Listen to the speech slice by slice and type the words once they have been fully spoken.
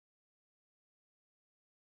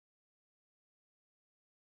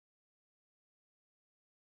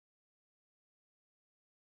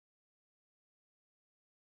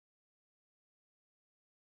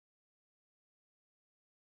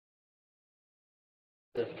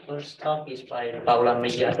The first talk is by Paula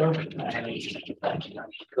MELLADO, and she's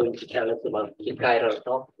going to tell us about the chiral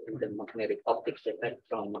talk and the magnetic optics effect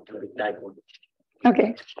from magnetic dipole.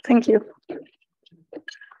 Okay, thank you.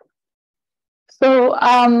 So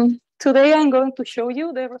today I'm going to show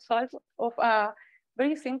you the results of a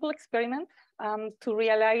very simple experiment to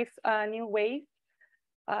realize a new way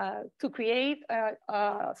to create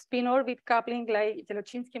a spin orbit coupling like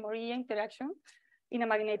Jeloshinsky-Morilla interaction in a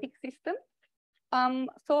magnetic system.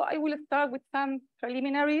 So I will start with some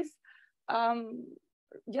preliminaries.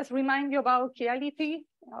 Just remind you about chirality.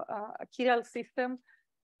 A chiral system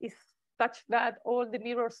is such that all the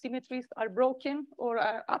mirror symmetries are broken or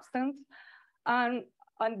are absent. And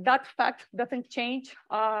that fact doesn't change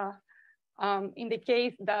in the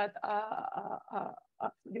case that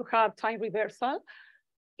you have time reversal.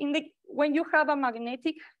 When you have a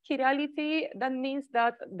magnetic chirality, that means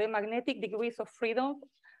that the magnetic degrees of freedom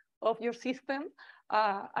of your system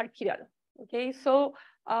are chiral. Okay, so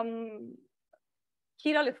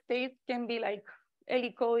chiral states can be like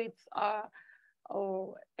helicoids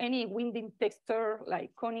or any winding texture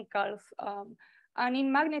like conicals. And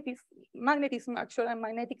in magnetism, actually, and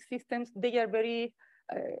magnetic systems, they are very,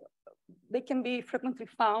 they can be frequently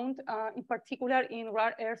found, in particular in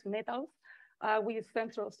rare earth metals with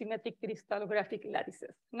central symmetric crystallographic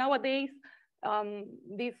lattices. Nowadays,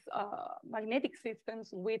 these magnetic systems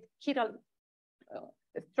with chiral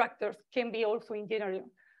structures can be also engineered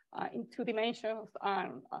in 2 dimensions.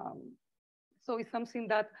 And so it's something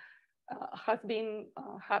that has been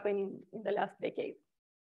happening in the last decade.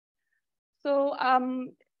 So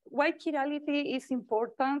why chirality is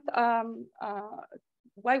important,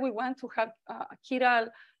 why we want to have a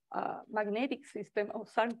chiral magnetic system or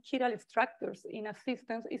some chiral structures in a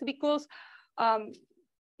system is because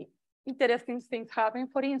interesting things happen.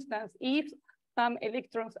 For instance, if some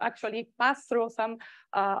electrons actually pass through some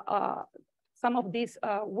of these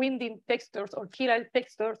winding textures or chiral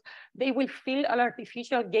textures, they will fill an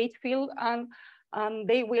artificial gate field, and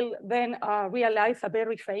they will then realize a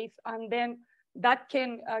Berry phase, and then that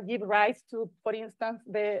can give rise to, for instance,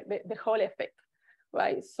 the Hall effect,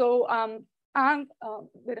 right? So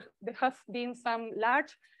there has been some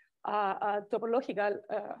large topological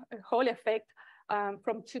Hall effect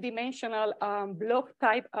from 2-dimensional block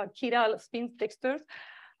type chiral spin textures.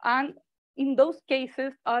 And in those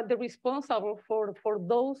cases, the responsible for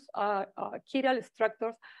those chiral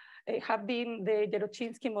structures have been the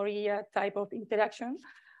Jeloshinsky-Morilla type of interaction.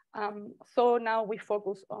 So now we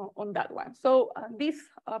focus on that one. So this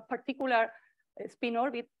particular spin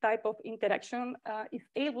orbit type of interaction is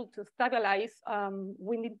able to stabilize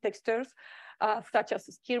winding textures such as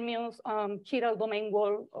skyrmions, chiral domain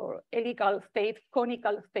wall, or helical state,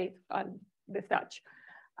 conical state, and the such.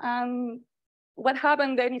 What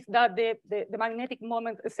happened then is that the magnetic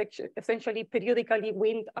moment essentially periodically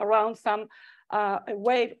wind around some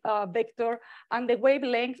wave vector, and the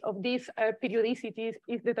wavelength of these periodicities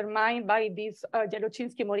is determined by this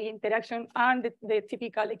Jeloshinsky-Morilla interaction and the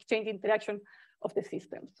typical exchange interaction of the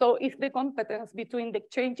system. So it's the competence between the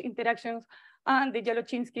exchange interactions and the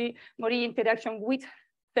Jeloshinsky-Morilla interaction which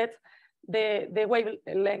sets the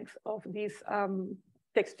wavelength of these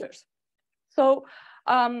textures. So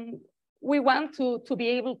we want to be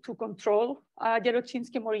able to control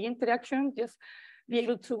Jeloshinsky-Morilla interaction, just be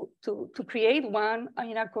able to create one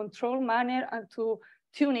in a controlled manner and to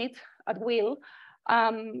tune it at will.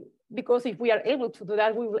 Because if we are able to do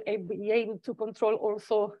that, we will be able to control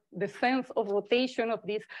also the sense of rotation of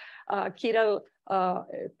these chiral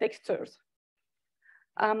textures.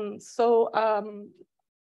 So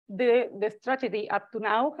the strategy up to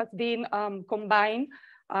now has been combine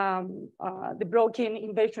the broken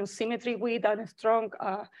inversion symmetry with a strong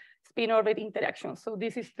spin orbit interaction. So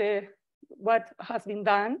this is what has been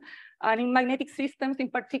done. And in magnetic systems in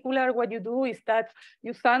particular, what you do is that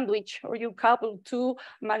you sandwich or you couple 2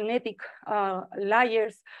 magnetic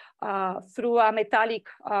layers through a metallic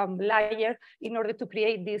layer in order to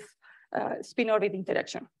create this spin orbit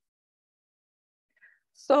interaction.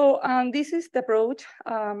 So this is the approach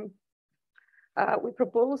we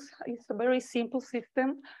propose. It's a very simple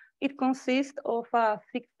system. It consists of a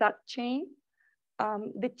zigzag chain.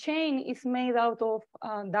 The chain is made out of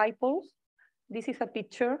dipoles. This is a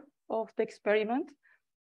picture of the experiment.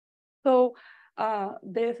 So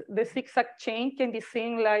the zigzag chain can be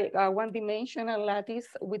seen like a 1-dimensional lattice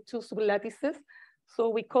with 2 sublattices. So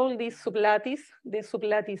we call this sublattice the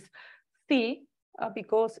sublattice C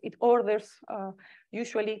because it orders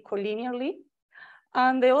usually collinearly.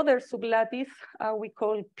 And the other sublattice we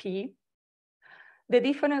call P. The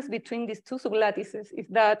difference between these two sublattices is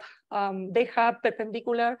that they have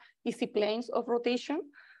perpendicular easy planes of rotation.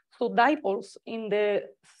 So dipoles in the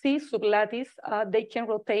C sublattice, they can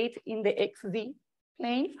rotate in the XZ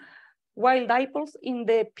plane, while dipoles in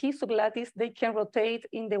the P sublattice, they can rotate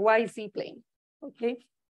in the YZ plane, okay?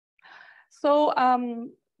 So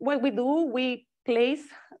what we do, we place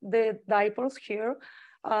the dipoles here.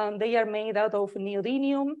 They are made out of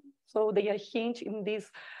neodymium, so they are hinged in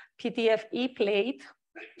this PTFE plate,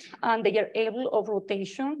 and they are able of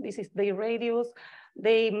rotation. This is the radius.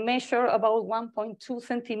 They measure about 1.2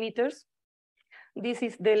 centimeters. This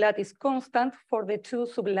is the lattice constant for the two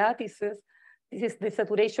sublattices. This is the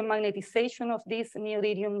saturation magnetization of these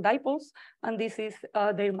neodymium dipoles, and this is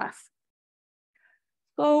their mass.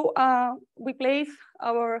 So we place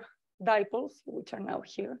our dipoles, which are now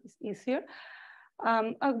here, it's easier.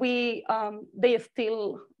 And they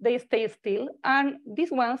stay still. And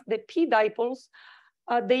these ones, the P dipoles,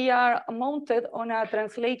 they are mounted on a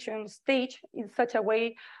translation stage in such a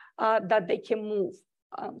way that they can move.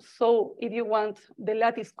 So if you want, the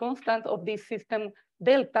lattice constant of this system,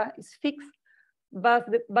 delta, is fixed, but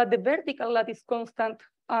the vertical lattice constant,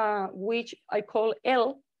 which I call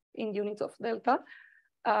L in units of delta,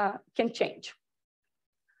 can change.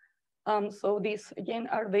 So these, again,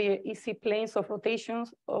 are the easy planes of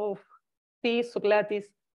rotations of P sublattice,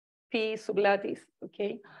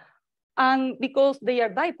 okay? And because they are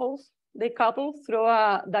dipoles, they couple through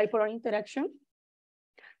a dipolar interaction.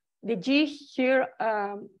 The G here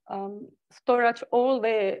storage all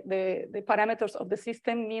the parameters of the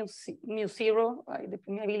system, mu zero, the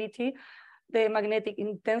permeability, the magnetic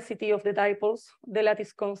intensity of the dipoles, the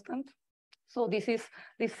lattice constant. So this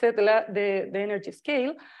set the energy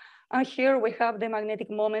scale. And here we have the magnetic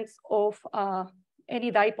moments of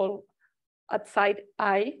any dipole at site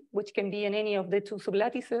I, which can be in any of the two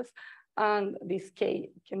sublattices, and this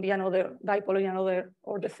K can be another dipole in another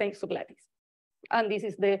or the same sublattice. And this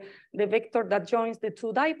is the vector that joins the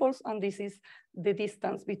two dipoles, and this is the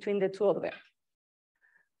distance between the two of them.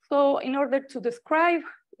 So in order to describe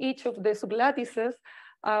each of the sublattices,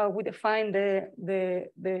 we define the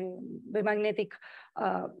magnetic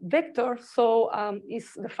vector. So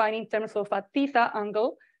it's defined in terms of a theta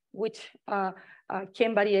angle, which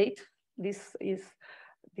can variate. This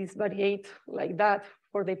variate like that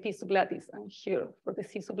for the P sublattice, and here for the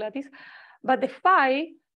C sublattice. But the phi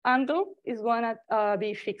angle is going to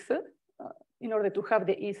be fixed in order to have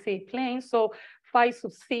the easy plane. So phi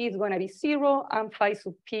sub C is going to be 0, and phi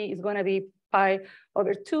sub P is going to be pi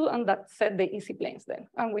over 2, and that set the easy planes then.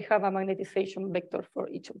 And we have a magnetization vector for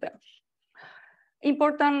each of them.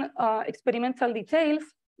 Important experimental details: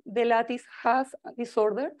 the lattice has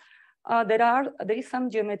disorder. There is some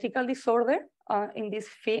geometrical disorder in this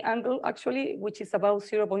phi angle, actually, which is about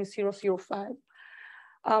 0.005.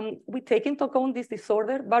 We take into account this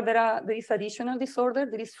disorder, but there is additional disorder.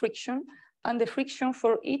 There is friction, and the friction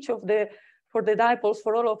for each of the dipoles,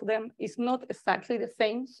 for all of them, is not exactly the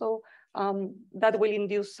same. So that will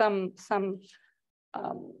induce some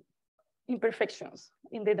imperfections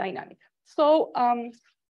in the dynamic. So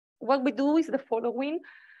what we do is the following.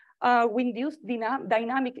 We induce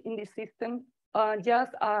dynamic in this system,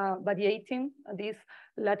 just variating this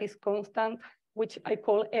lattice constant, which I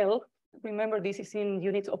call L. Remember, this is in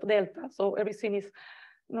units of delta, so everything is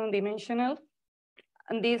non-dimensional.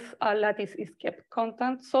 And this lattice is kept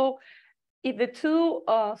constant. So if the two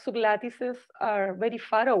sublattices are very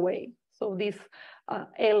far away, so this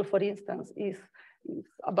L, for instance, is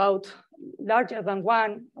about larger than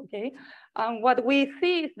 1, okay? And what we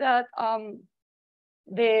see is that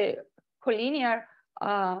the collinear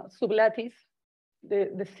sublattice,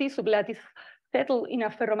 the C sublattice, settle in a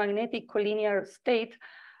ferromagnetic collinear state,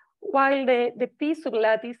 while the P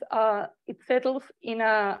sublattice, it settles is in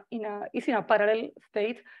a parallel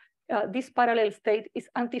state. This parallel state is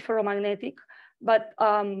antiferromagnetic, but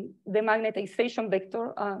the magnetization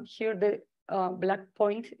vector, here the black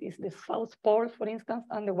point is the south pole, for instance,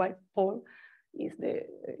 and the white pole is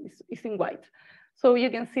in white. So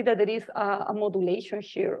you can see that there is a modulation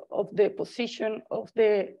here of the position of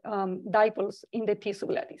the dipoles in the P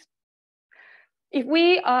sublattice. If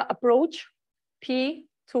we approach P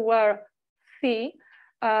toward C,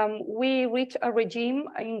 we reach a regime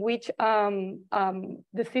in which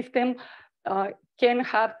the system can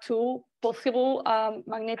have two possible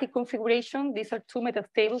magnetic configurations. These are two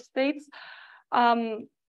metastable states.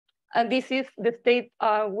 And this is the state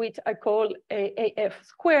which I call AF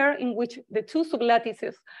square, in which the two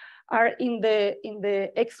sublattices are in the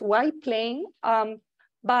XY plane,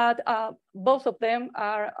 but both of them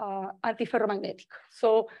are antiferromagnetic.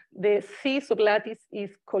 So the C sublattice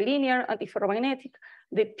is collinear antiferromagnetic.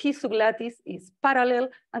 The P sublattice is parallel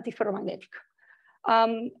antiferromagnetic.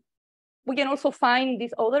 We can also find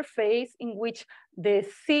this other phase in which the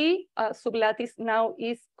C sublattice now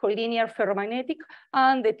is collinear ferromagnetic,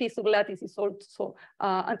 and the P sublattice is also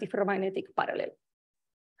antiferromagnetic parallel.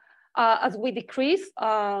 As we decrease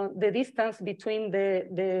the distance between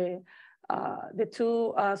the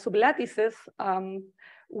two sublattices,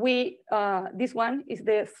 this one is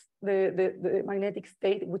the magnetic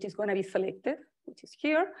state which is going to be selected, which is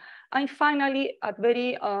here. And finally, at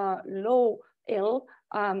very low L,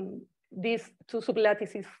 these two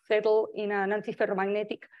sublattices settle in an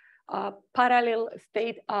antiferromagnetic parallel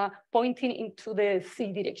state pointing into the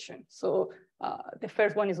C direction. So the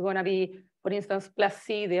first one is going to be, for instance, plus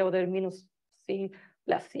C, the other minus C,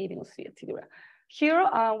 plus C, minus C, etc. Here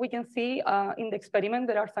we can see in the experiment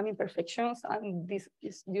there are some imperfections, and this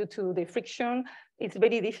is due to the friction. It's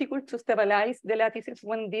very difficult to stabilize the lattices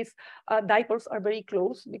when these dipoles are very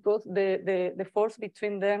close, because the force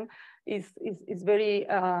between them is very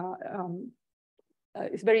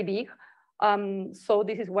big. So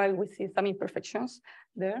this is why we see some imperfections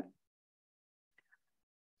there.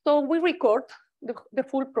 So we record the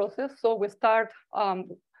full process. So we start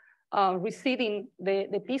receiving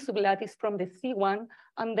the P sublattice from the C1,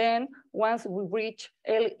 and then once we reach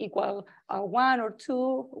L equal 1 or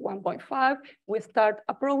 2, 1.5, we start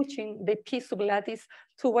approaching the P sublattice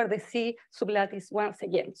toward the C sublattice once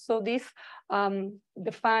again. So this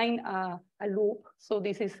define a loop. So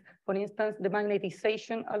this is, for instance, the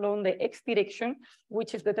magnetization along the X direction,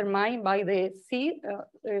 which is determined by the C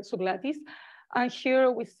sublattice. And here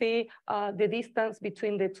we see the distance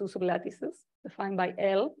between the two sublattices defined by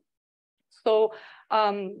L. So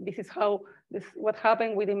this is how what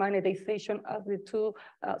happened with the magnetization as the two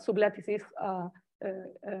sublattices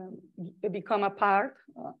become apart,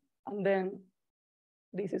 and then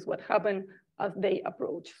this is what happened as they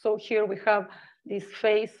approach. So here we have this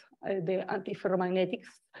phase, the antiferromagnetic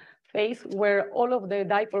phase, where all of the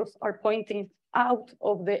dipoles are pointing out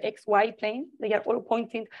of the XY plane. They are all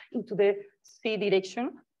pointing into the C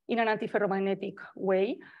direction in an antiferromagnetic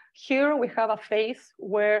way. Here we have a phase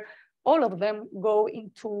where all of them go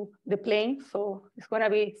into the plane. So it's going to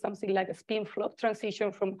be something like a spin flux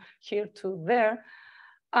transition from here to there.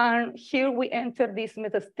 And here we enter this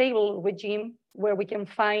metastable regime where we can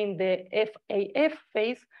find the FAF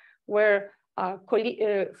phase, where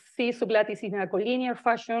C sublattice is in a collinear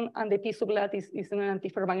fashion and the P sublattice is in an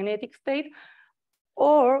antiferromagnetic state,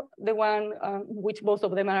 or the one in which both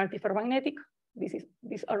of them are antiferromagnetic.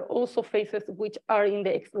 These are also phases which are in the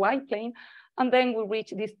XY plane. And then we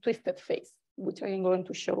reach this twisted phase, which I am going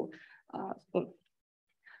to show soon.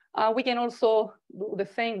 We can also do the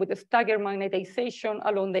same with the staggered magnetization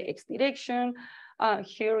along the X direction.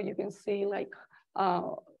 Here you can see like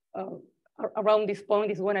around this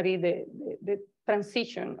point is going to be the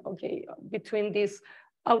transition, okay, between this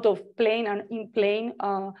out of plane and in plane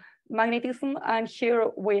magnetism. And here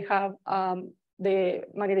we have the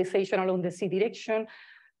magnetization along the C direction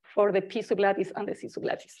for the P sublattice and the C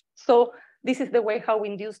sublattice. So this is the way how we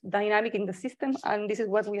induce dynamic in the system, and this is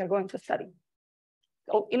what we are going to study.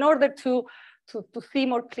 So in order to see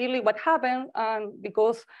more clearly what happened, and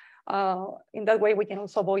because in that way we can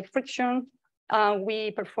also avoid friction, we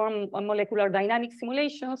perform a molecular dynamic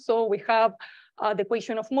simulation. So we have the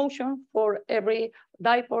equation of motion for every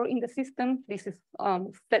dipole in the system. This is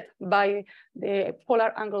set by the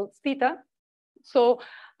polar angle theta. So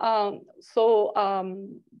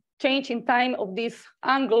change in time of this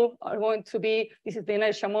angle are going to be, this is the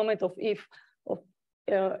inertia moment of each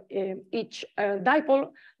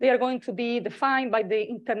dipole. They are going to be defined by the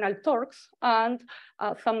internal torques and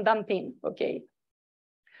some damping, okay?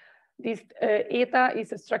 This eta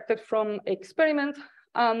is extracted from experiment.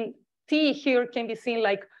 T here can be seen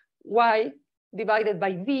like Y divided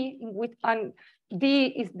by V, in which, and V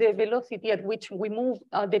is the velocity at which we move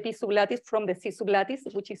the P sublattice from the C sublattice,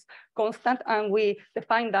 which is constant, and we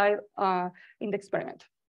define that in the experiment.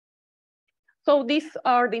 So these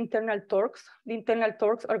are the internal torques. The internal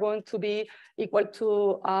torques are going to be equal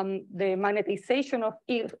to the magnetization of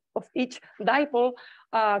each dipole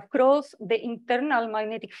across the internal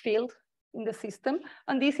magnetic field in the system.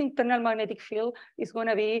 And this internal magnetic field is going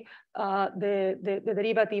to be the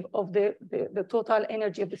derivative of the total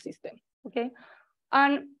energy of the system, okay?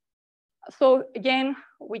 And so again,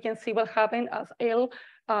 we can see what happened as L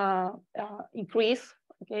increase,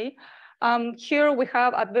 okay? Here we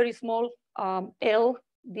have at very small L,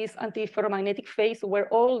 this antiferromagnetic phase where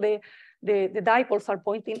all the the dipoles are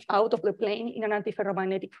pointing out of the plane in an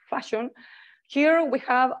antiferromagnetic fashion. Here we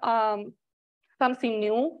have something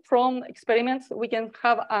new from experiments. We can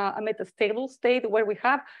have a metastable state where we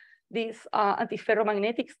have this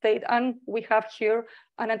antiferromagnetic state, and we have here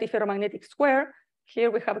an antiferromagnetic square. Here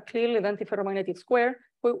we have clearly the antiferromagnetic square.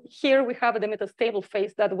 Here we have the metastable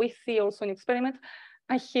phase that we see also in experiments.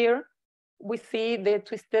 And here we see the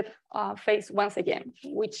twisted phase once again,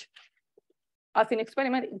 which as in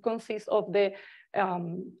experiment, it consists of the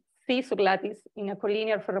C sublattice in a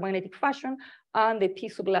collinear ferromagnetic fashion and the P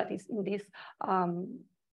sublattice in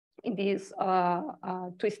these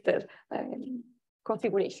twisted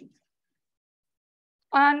configurations.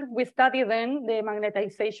 And we study then the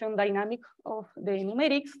magnetization dynamic of the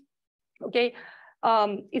numerics. Okay,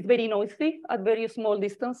 it's very noisy at very small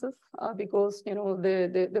distances because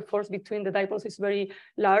the force between the dipoles is very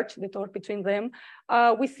large, the torque between them.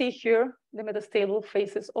 We see here the metastable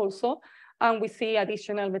phases also, and we see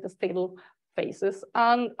additional metastable phases,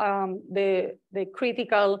 and the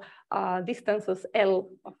critical distances L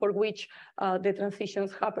for which the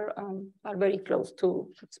transitions happen are very close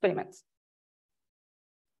to experiments.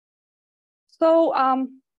 So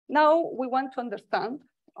now we want to understand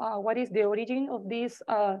what is the origin of this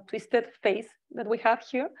twisted phase that we have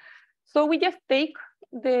here. So we just take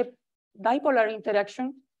the dipolar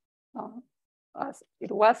interaction as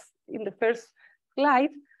it was in the first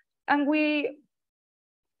slide, and we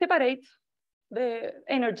separate the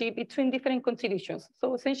energy between different contributions.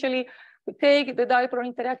 So essentially, we take the dipolar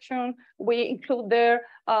interaction, we include there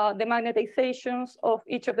the magnetizations of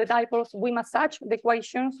each of the dipoles. We massage the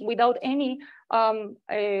equations without any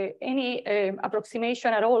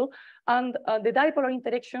approximation at all. And the dipolar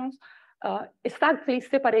interactions exactly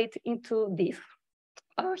separate into this.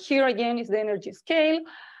 Here again is the energy scale.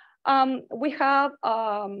 We have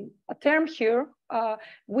a term here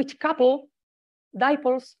which couple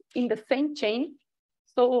dipoles in the same chain.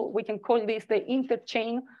 So we can call this the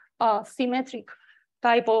interchain symmetric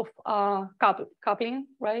type of coupling,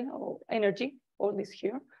 right? Or energy, all this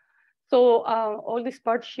here. So all this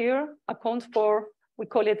part here accounts for, we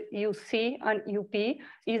call it UC and UP,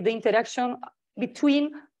 is the interaction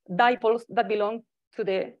between dipoles that belong to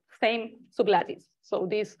the same sublattice. So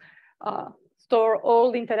this store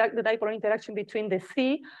all the dipolar interaction between the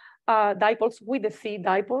C dipoles with the C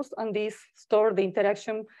dipoles, and this store the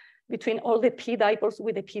interaction between all the P dipoles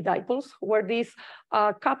with the P dipoles, where this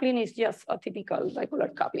coupling is just a typical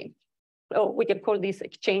dipolar coupling. So we can call this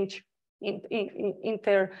exchange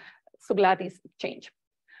inter-sublattice exchange.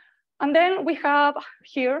 And then we have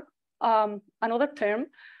here another term.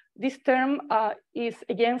 This term is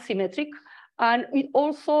again symmetric, and it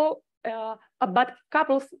also but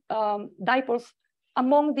couples dipoles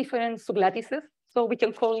among different sublattices. So we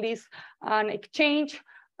can call this an exchange,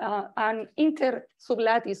 an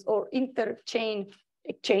inter-sublattice or interchain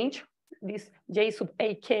exchange, this J sub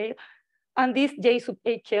AK. And this J sub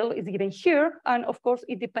AKL is given here. And of course,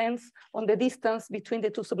 it depends on the distance between the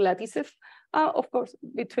two sublattices. Of course,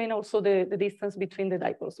 between also the distance between the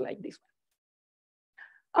dipoles like this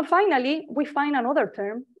one. And finally, we find another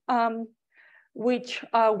term, which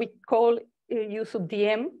we call U sub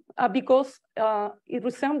dm, because it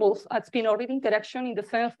resembles a spin orbit interaction in the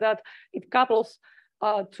sense that it couples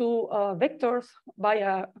two vectors by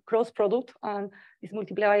a cross product and is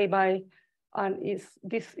multiplied by, and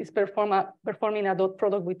this is performing a dot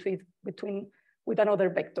product with another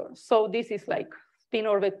vector. So this is like spin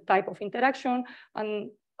orbit type of interaction,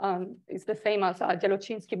 and it's the same as a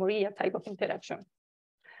Jalochinsky-Moria type of interaction.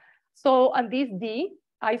 So, and this D,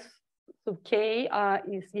 I sub k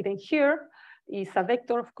is given here, is a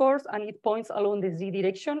vector, of course, and it points along the Z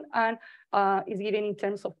direction and is given in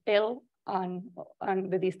terms of L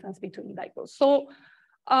and the distance between dipoles. So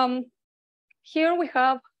here we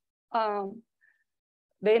have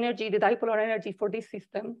the energy, the dipolar energy for this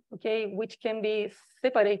system, okay, which can be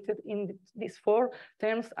separated in these four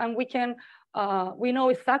terms, and we know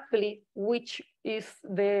exactly which is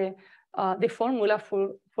the formula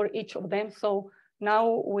for each of them. So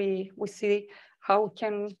now we see how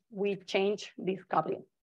can we change this coupling.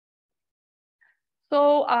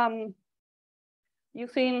 So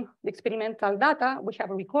using the experimental data, we have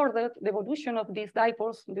recorded the evolution of these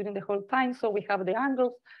dipoles during the whole time. So we have the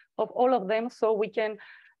angles of all of them, so we can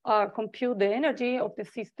compute the energy of the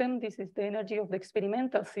system. This is the energy of the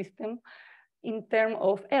experimental system in terms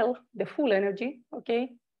of L, the full energy,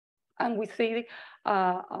 okay? And we see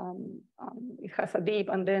it has a dip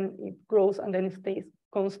and then it grows and then it stays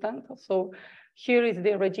constant. So here is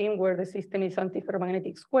the regime where the system is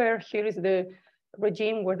antiferromagnetic square. Here is the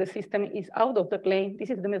regime where the system is out of the plane. This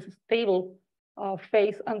is the most stable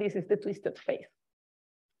phase, and this is the twisted phase.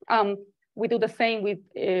 We do the same with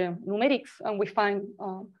numerics, and we find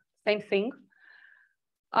same thing.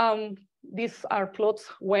 These are plots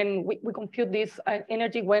when we compute this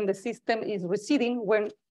energy when the system is receding, when,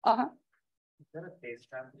 Is there a phase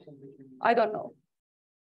transition between? I don't know.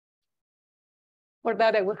 For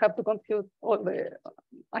that, I will have to compute all the,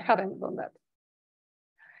 I haven't done that.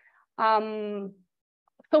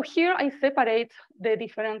 So here I separate the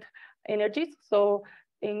different energies. So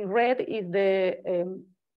in red is the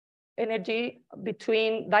energy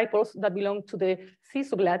between dipoles that belong to the C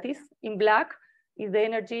sublattice. In black is the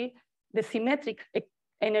energy, the symmetric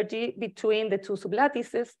energy between the two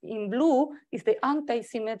sublattices. In blue is the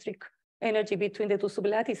anti-symmetric energy between the two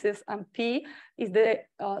sublattices, and P is the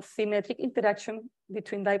symmetric interaction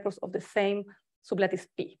between dipoles of the same sublattice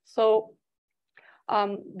P. So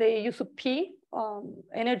the use of P,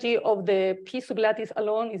 energy of the P sublattice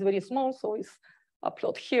alone is very small, so it's a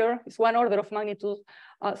plot here. It's 1 order of magnitude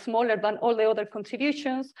smaller than all the other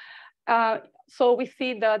contributions. So we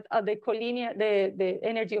see that the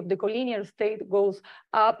energy of the collinear state goes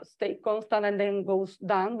up, stay constant, and then goes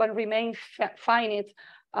down, but remains finite,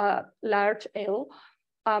 large L.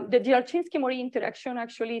 The Dziarczyński-Mori interaction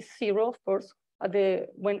actually is 0, of course,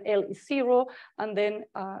 when L is 0, and then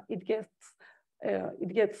it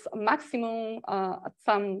gets a maximum at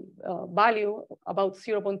some value about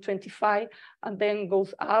 0.25, and then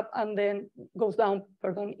goes up and then goes down,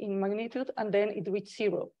 pardon, in magnitude, and then it reaches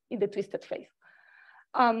 0 in the twisted phase.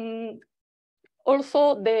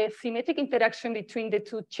 Also, the symmetric interaction between the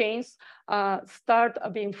two chains start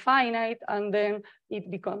being finite, and then it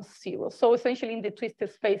becomes 0. So essentially, in the twisted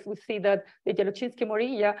phase, we see that the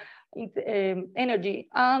Dziarczyński-Mori energy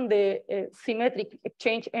and the symmetric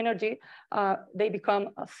exchange energy, they become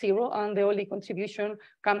 0, and the only contribution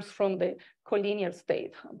comes from the collinear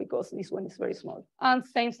state, because this one is very small. And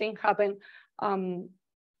same thing happened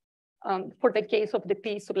for the case of the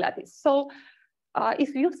P sublattice. So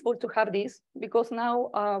it's useful to have this, because now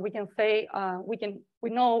we can say, we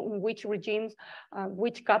know in which regimes,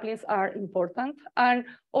 which couplings are important. And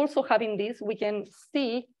also having this, we can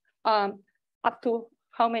see up to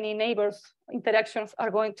how many neighbors interactions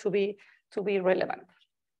are going to be relevant.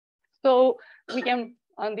 So we can,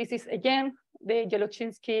 and this is again, the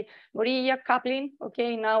Dziarczyński-Mori coupling.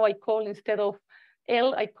 Okay, now I call, instead of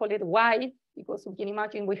L, I call it Y, because we can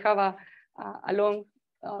imagine we have a long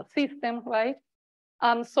system, right?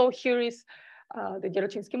 So here is the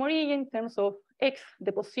Dziarczyński-Mori in terms of X,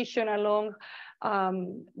 the position along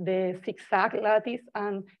the zigzag lattice,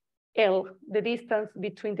 and L, the distance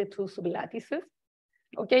between the two sublattices.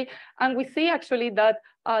 Okay, and we see actually that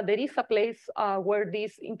there is a place where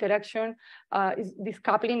this interaction, this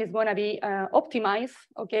coupling is going to be optimized.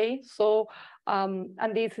 Okay, so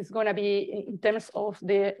and this is going to be in terms of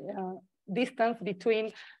the distance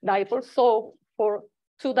between dipoles. So for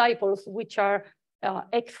two dipoles which are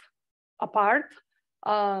X apart,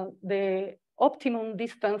 the optimum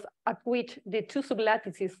distance at which the two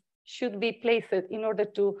sublattices should be placed in order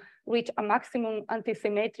to reach a maximum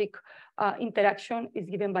antisymmetric interaction is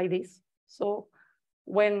given by this. So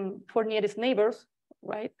when for nearest neighbors,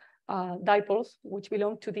 right, dipoles which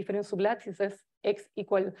belong to different sublattices, X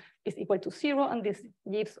is equal to 0, and this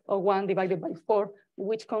gives a 1 divided by 4,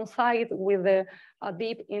 which coincides with the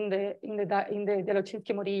dip in the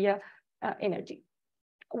Dziarczyński-Mori energy.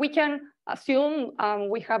 We can assume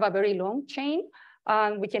we have a very long chain,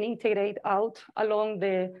 and we can integrate out along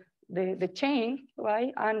the chain,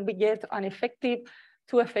 right? And we get an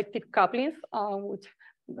two effective couplings, which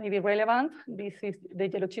may be relevant. This is the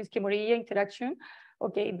Dziarczyński-Mori interaction.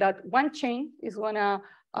 Okay, that one chain is gonna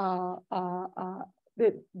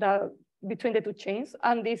between the two chains,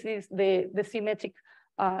 and this is the symmetric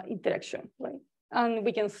interaction, right? And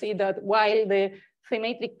we can see that while the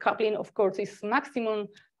symmetric coupling, of course, is maximum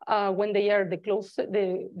when they are the closest,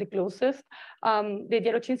 the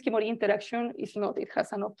Dziarczyński-Mori interaction is not, it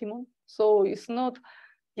has an optimum. So it's not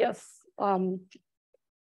just,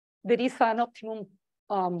 there is an optimum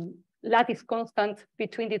lattice constant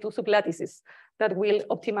between the two sublattices that will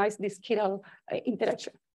optimize this chiral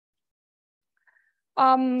interaction.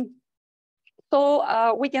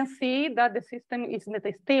 So we can see that the system is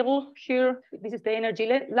metastable here. This is the energy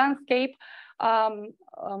landscape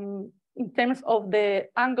in terms of the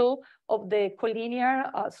angle of the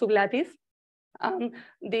collinear sublattice.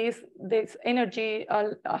 This energy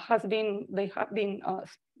they have been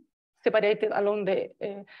separated along the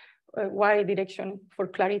Y direction for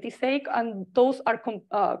clarity's sake, and those are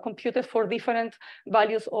computed for different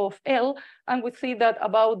values of L, and we see that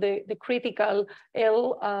about the critical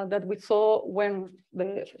L that we saw when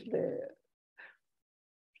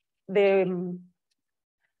the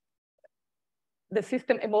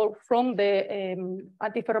system evolved from the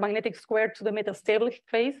antiferromagnetic square to the metastable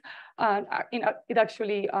phase. And it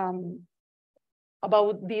actually,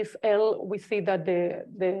 about this L, we see that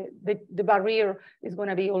the barrier is going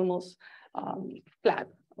to be almost flat.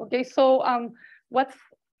 Okay, so what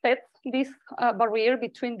sets this barrier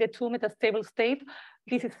between the two metastable states?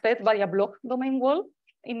 This is set by a block domain wall.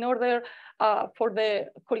 In order for the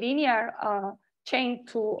collinear chain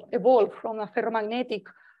to evolve from a ferromagnetic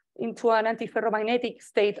into an antiferromagnetic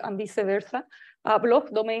state and vice versa, a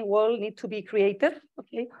block domain wall needs to be created.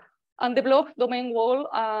 Okay, and the block domain wall,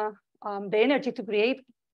 the energy to create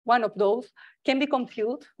one of those can be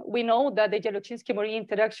computed. We know that the Jelochinsky-Mori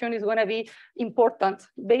interaction is going to be important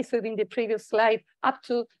based in the previous slide up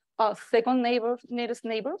to second nearest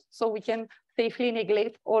neighbor. So we can safely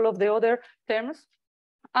neglect all of the other terms.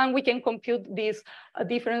 And we can compute this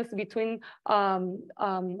difference between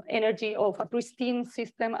energy of a pristine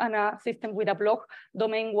system and a system with a block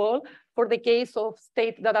domain wall for the case of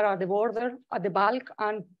states that are at the border, at the bulk,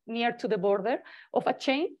 and near to the border of a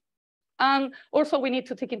chain. And also we need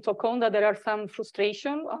to take into account that there are some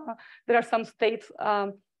frustration. There are some states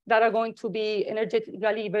that are going to be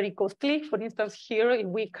energetically very costly. For instance, here, if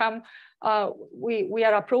we come, we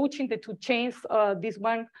are approaching the two chains. This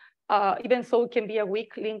one, even so it can be a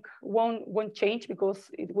weak link, won't change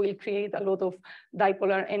because it will create a lot of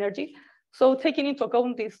dipolar energy. So taking into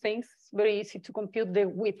account these things, it's very easy to compute the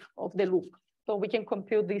width of the loop. So we can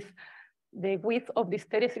compute this, the width of the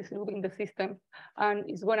hysteresis loop in the system, and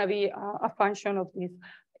it's going to be a function of this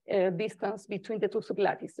distance between the two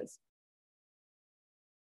sublattices.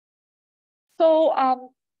 So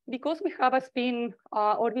because we have a spin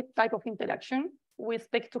orbit type of interaction, we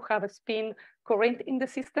expect to have a spin current in the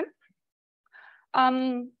system.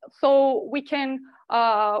 So we can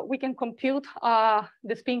compute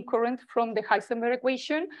the spin current from the Heisenberg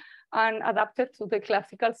equation and adapt it to the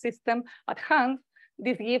classical system at hand.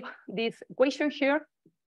 This gives this equation here,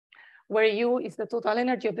 where U is the total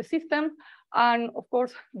energy of the system. And of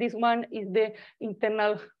course, this one is the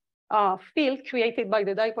internal field created by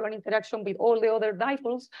the dipolar interaction with all the other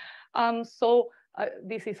dipoles.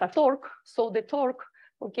 This is a torque. So the torque,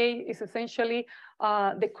 okay, is essentially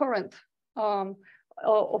the current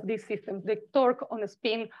of this system. The torque on the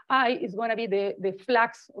spin I is going to be the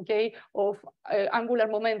flux, okay, of angular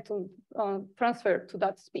momentum transfer to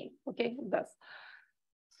that spin, okay? That's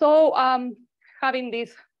so having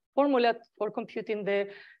this formula for computing the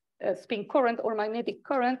spin current or magnetic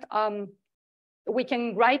current, we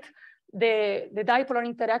can write the dipolar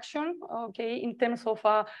interaction, okay, in terms of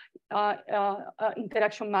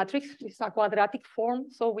interaction matrix. It's a quadratic form,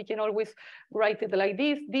 so we can always write it like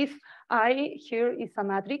this. This I here is a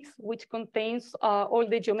matrix which contains all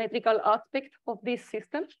the geometrical aspects of this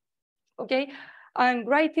system, okay? And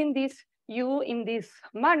writing this U in this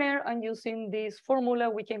manner and using this formula,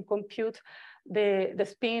 we can compute the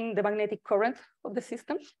spin, the magnetic current of the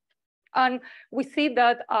system. And we see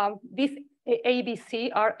that these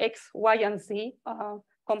ABC are X, Y, and Z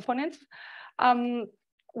components.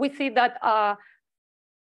 We see that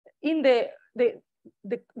in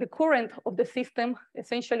the current of the system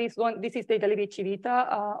essentially is going, this is the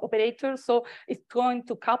Galevi-Civita operator, so it's going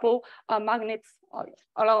to couple magnets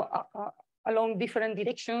along different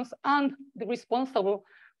directions, and the responsible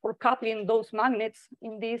for coupling those magnets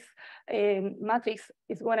in this matrix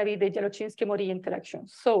is going to be the Jelochinsky-Mori interaction.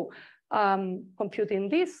 So computing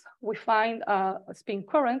this, we find a spin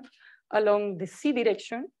current along the C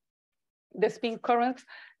direction. The spin current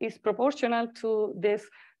is proportional to this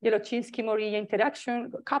Jelochinsky-Mori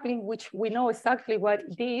interaction coupling, which we know exactly what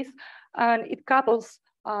it is, and it couples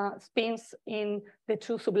spins in the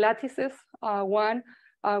two sublattices. One,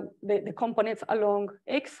 the components along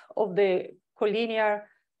X of the collinear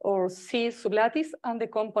or C sublattice, and the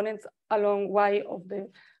components along Y of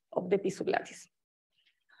the P sublattice.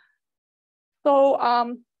 So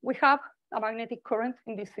we have a magnetic current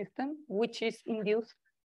in this system, which is induced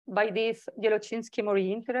by this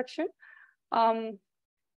Jelochinsky-Mori interaction.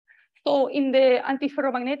 So in the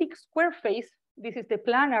antiferromagnetic square phase, this is the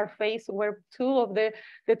planar phase where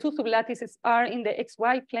the two sublattices are in the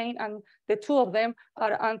XY plane and the two of them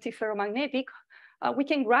are antiferromagnetic. We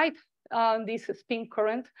can write this spin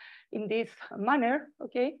current in this manner,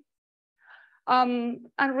 okay? And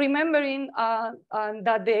remembering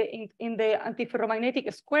that in the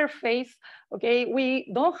antiferromagnetic square phase, okay,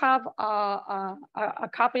 we don't have a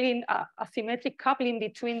coupling, a symmetric coupling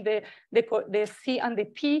between the C and the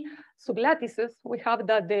P sublattices. We have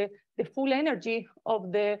that the full energy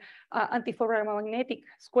of the antiferromagnetic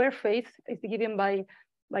square phase is given by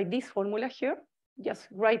this formula here. just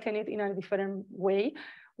writing it in a different way,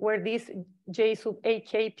 where this J sub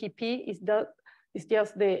AKPP is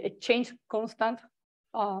just the exchange constant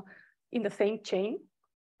in the same chain,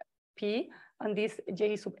 P, and this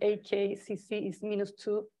J sub AKCC is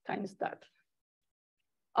 -2 times that.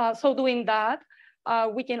 So doing that,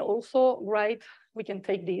 we can also write, we can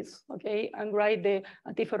take this, okay, and write the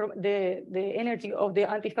energy of the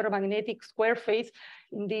antiferromagnetic square phase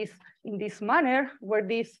in this manner, where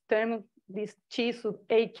this term, this Chi sub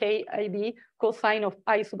AKIB cosine of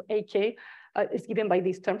I sub AK is given by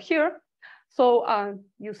this term here. So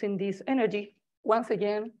using this energy, once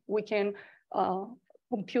again, we can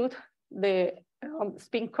compute the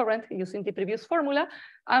spin current using the previous formula,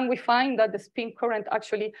 and we find that the spin current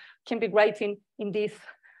actually can be written in this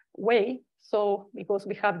way. So because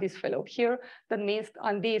we have this fellow here, that means,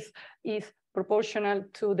 and this is proportional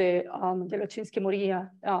to the Yelloczynski-Moriya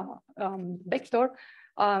vector.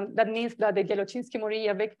 That means that the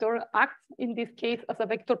Yelloczynski-Moriya vector acts in this case as a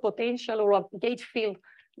vector potential or a gauge field,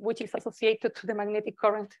 which is associated to the magnetic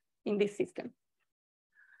current in this system.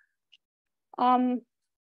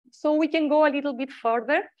 So we can go a little bit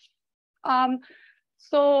further.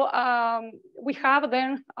 We have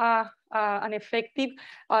then an effective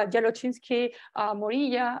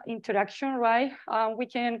Yelloczynski-Moriya interaction, right? We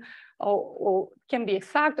can, or can be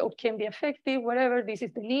exact or can be effective, whatever. This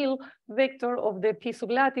is the nil vector of the P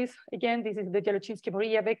sub lattice. Again, this is the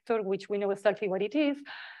Yelloczynski-Moriya vector, which we know exactly what it is.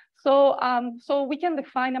 So, so we can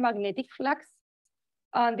define a magnetic flux.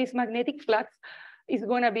 This magnetic flux is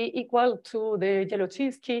going to be equal to the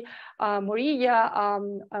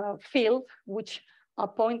Yelloczynski-Moriya field, which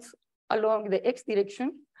points along the x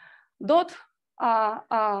direction, dot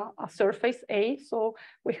a surface A. So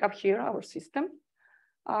we have here our system.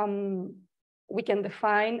 We can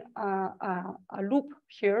define a loop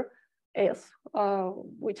here, S,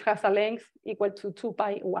 which has a length equal to 2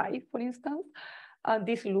 pi y, for instance.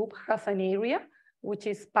 This loop has an area, which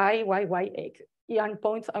is pi yx, and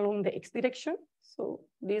points along the x direction. So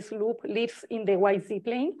this loop lives in the YZ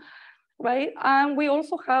plane, right? And we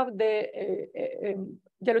also have the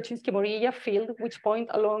Yelloczynski-Moriya field, which point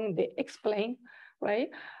along the x plane, right?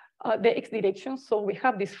 The x direction. So we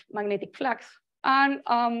have this magnetic flux, and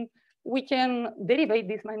we can derive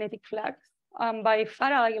this magnetic flux by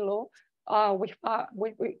Faraday law. We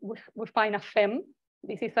find a FEM.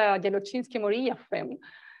 This is a Yelloczynski-Moriya FEM,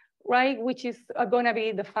 right? Which is going to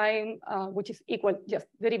be defined, which is equal, just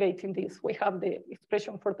derivating this. We have the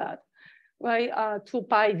expression for that, right? 2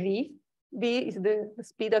 pi v. V is the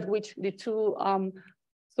speed at which the two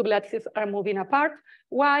sublattices are moving apart.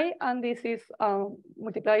 Y, and this is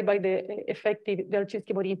multiplied by the effective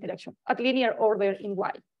Yelloczynski-Moriya interaction at linear order in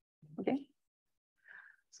Y, okay?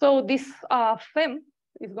 So this FEM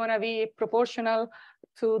is going to be proportional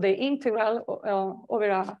to the integral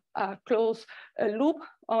over a closed loop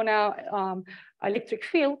on an electric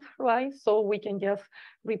field, right? So we can just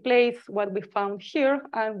replace what we found here,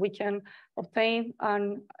 and we can obtain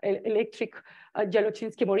an electric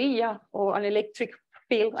Yelloczynski-Moriya, or an electric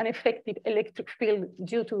field, an effective electric field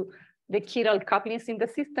due to the chiral couplings in the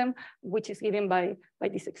system, which is given by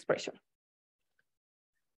this expression.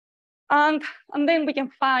 And then we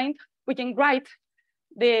can write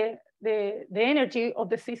the energy of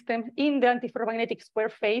the system in the antiferromagnetic square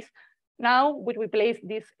phase. Now we replace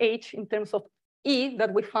this H in terms of E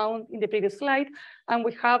that we found in the previous slide, and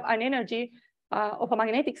we have an energy of a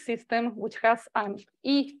magnetic system which has an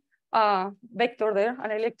E vector there,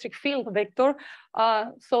 an electric field vector.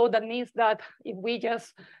 So that means that if we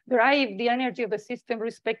just derive the energy of the system with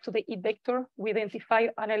respect to the E vector, we identify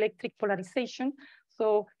an electric polarization.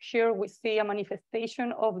 So here we see a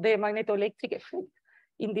manifestation of the magnetoelectric effect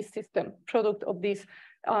in this system, product of this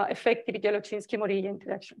effective Yelloczynski-Moriya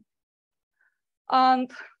interaction.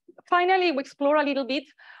 And finally, we explore a little bit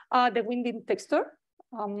the winding texture.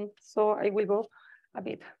 So I will go a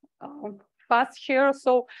bit fast here.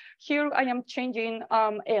 So here I am changing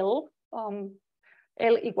L.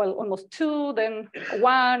 L equal almost 2, then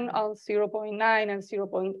 1, 0.9, and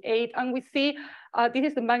 0.8. And we see this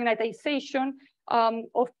is the magnetization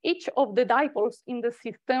of each of the dipoles in the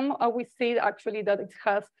system. We see actually that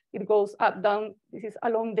it goes up, down. This is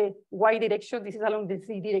along the Y direction. This is along the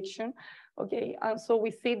Z direction. Okay, and so we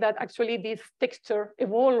see that actually this texture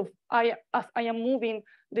evolves as I am moving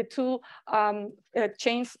the two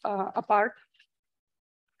chains apart.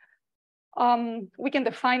 We can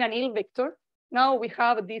define an ill vector. Now we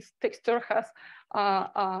have this texture has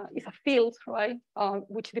is a field, right,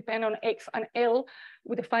 which depend on X and L.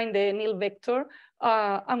 We define the nil vector,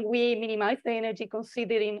 and we minimize the energy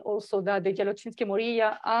considering also that the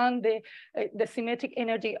Jalochinsky-Morilla and the symmetric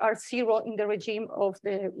energy are 0 in the regime of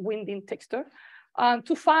the winding texture.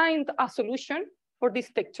 To find a solution for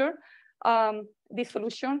this texture, this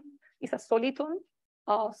solution is a soliton.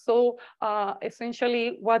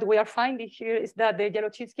 Essentially what we are finding here is that the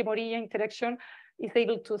Jalochinsky-Morilla interaction is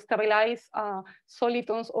able to stabilize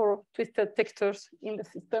solitons or twisted textures in the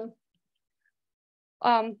system.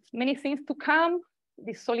 Many things to come.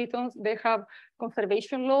 These solitons, they have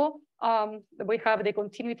conservation law. We have the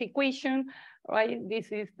continuity equation, right?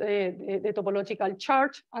 This is the topological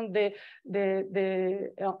charge and the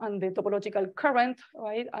topological current,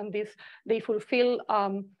 right? And this, they fulfill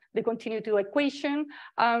the continuity equation.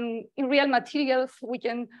 In real materials, we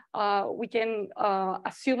can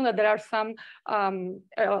assume that there are some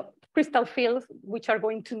crystal fields which are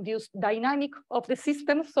going to induce dynamic of the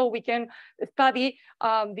system. So we can study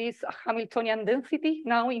this Hamiltonian density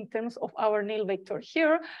now in terms of our nil vector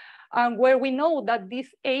here, where we know that this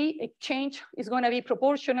A exchange is going to be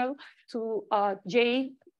proportional to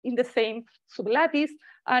J in the same sublattice.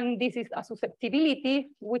 And this is a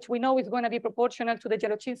susceptibility, which we know is going to be proportional to the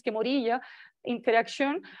Jalochinsky-Morilla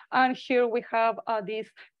interaction. And here we have this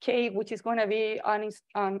K, which is going to be an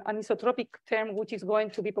isotropic term, which is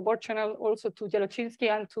going to be proportional also to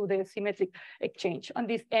Jalochinsky and to the symmetric exchange. And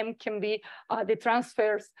this M can be the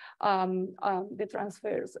transverse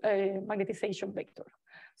magnetization vector.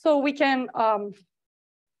 So we can,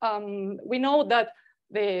 we know that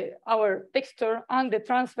our texture and the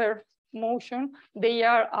transverse motion, they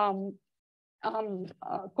are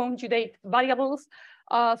conjugate variables.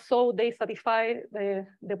 So they satisfy the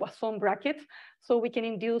Poisson bracket. So we can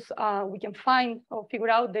induce, we can find or figure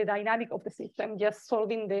out the dynamic of the system just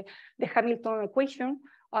solving the Hamilton equation,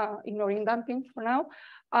 ignoring damping for now.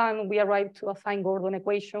 And we arrive to a Sine-Gordon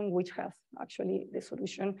equation, which has actually the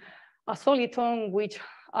solution, a soliton, which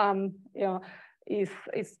is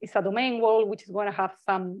a domain wall, which is going to have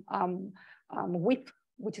some width,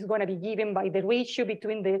 which is going to be given by the ratio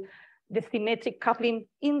between the symmetric coupling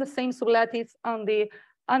in the same sublattice and the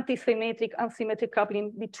anti-symmetric and symmetric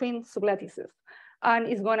coupling between sublattices. And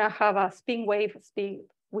it's going to have a spin wave speed,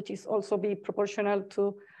 which is also be proportional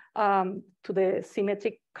to the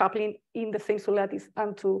symmetric coupling in the same sublattice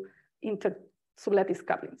and to inter-sublattice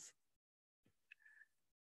couplings.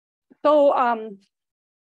 So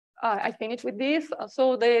I finish with this.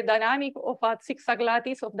 So the dynamic of a zigzag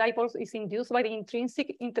lattice of dipoles is induced by the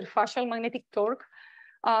intrinsic interfacial magnetic torque,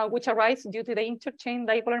 which arises due to the interchain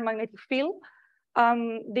dipolar magnetic field.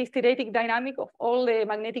 The static dynamic of all the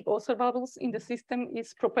magnetic observables in the system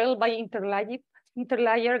is propelled by interlayer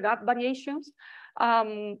gap variations.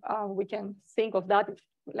 We can think of that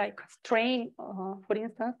like strain, for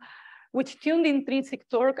instance, which tune the intrinsic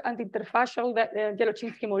torque and interfacial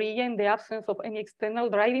Jalochinsky-Morilla in the absence of any external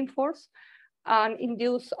driving force, and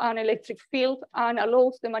induce an electric field and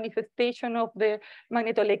allows the manifestation of the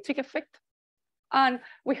magnetoelectric effect. And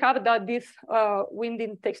we have that this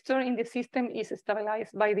winding texture in the system is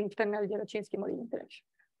stabilized by the internal Jalochinsky-Morilla interaction.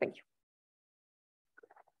 Thank you.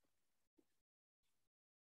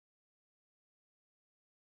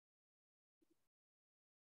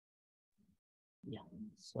 Yeah,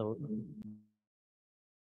 so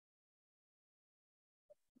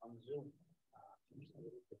on Zoom,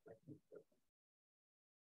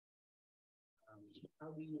 how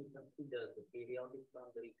do you consider the periodic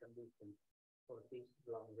boundary condition for this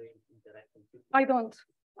long-range interaction? I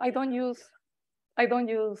don't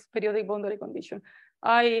use periodic boundary condition.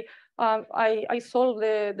 I solve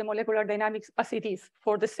the molecular dynamics as it is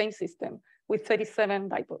for the same system with 37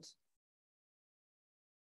 dipoles.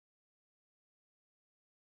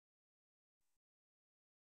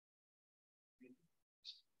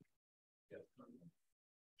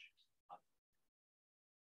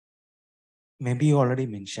 Maybe you already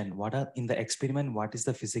mentioned in the experiment, what is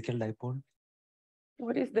the physical dipole?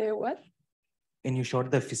 What is the what? When you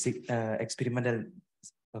showed the experimental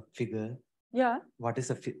figure, yeah. What is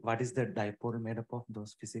the dipole made up of,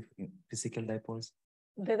 those physical dipoles?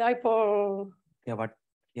 The dipole.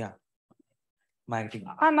 Yeah, magnetic.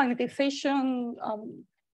 Magnetization,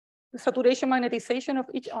 the saturation magnetization of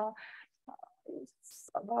each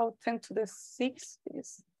is about 10 to the 6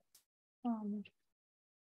 is.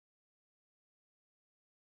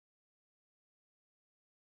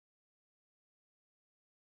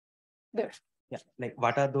 There. Yeah, like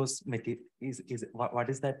what are those materials? What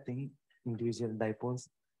is that thing? Individual dipoles?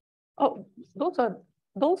 Oh, those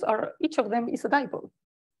are each of them is a dipole.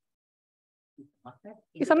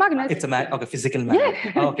 It's a magnet. It's a okay, physical magnet.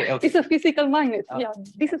 Yeah. Oh, okay, okay. It's a physical magnet. Oh. Yeah,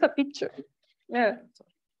 this is a picture. Yeah,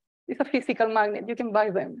 it's a physical magnet. You can buy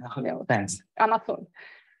them. Oh, You know, thanks. Amazon.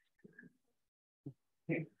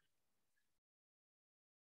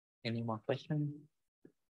 Any more questions?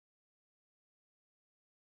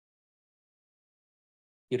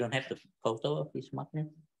 You don't have the photo of this magnet?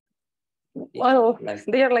 Well, Like-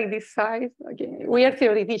 they are like this size. Okay, we are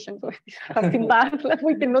theoreticians, so it's something bad that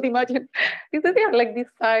we cannot imagine. Because they are like this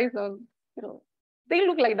size, and you know, they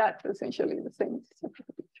look like that essentially the same.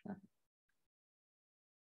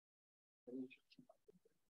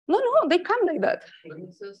 No, they come like that.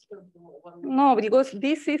 No, because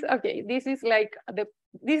this is okay. This is like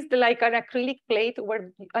like an acrylic plate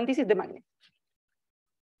where, and this is the magnet,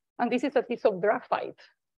 and this is a piece of graphite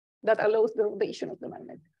that allows the rotation of the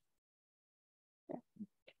magnet.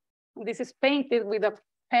 This is painted with a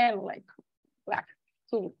pen like black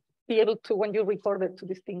to be able to, when you record it, to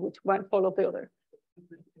distinguish one pole of the other.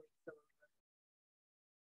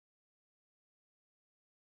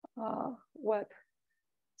 What?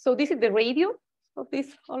 So this is the radio of this,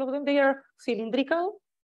 all of them. They are cylindrical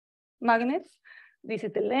magnets. This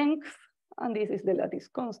is the length, and this is the lattice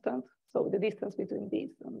constant. So the distance between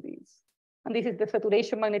this and this. And this is the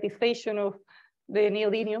saturation magnetization of the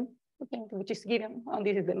neodymium, okay, which is given, and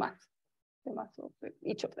this is the mass of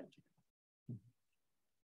each of them.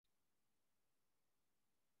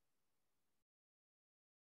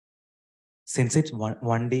 Since it's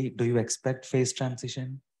 1D, do you expect phase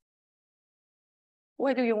transition?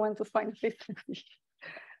 Why do you want to find phase transition?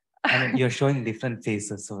 I mean, you're showing different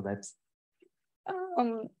phases, so that's.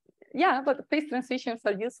 Yeah, but phase transitions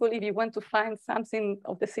are useful if you want to find something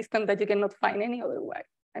of the system that you cannot find any other way.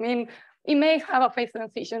 I mean, it may have a phase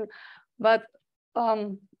transition, but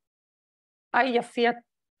I just see a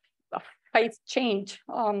phase change.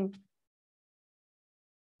 And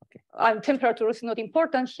temperature is not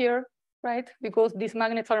important here, right? Because these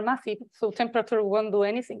magnets are massive, so temperature won't do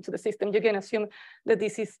anything to the system. You can assume that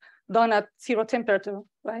this is done at 0 temperature,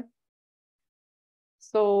 right?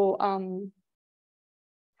 So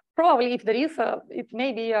probably if there is it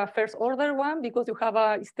may be a first order one because you have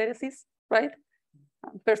a hysteresis, right?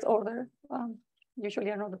 First order,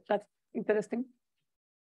 usually are not that interesting.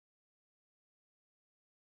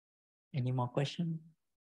 Any more questions?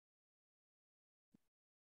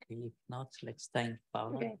 Okay, if not, let's thank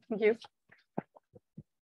Paula. Okay, thank you.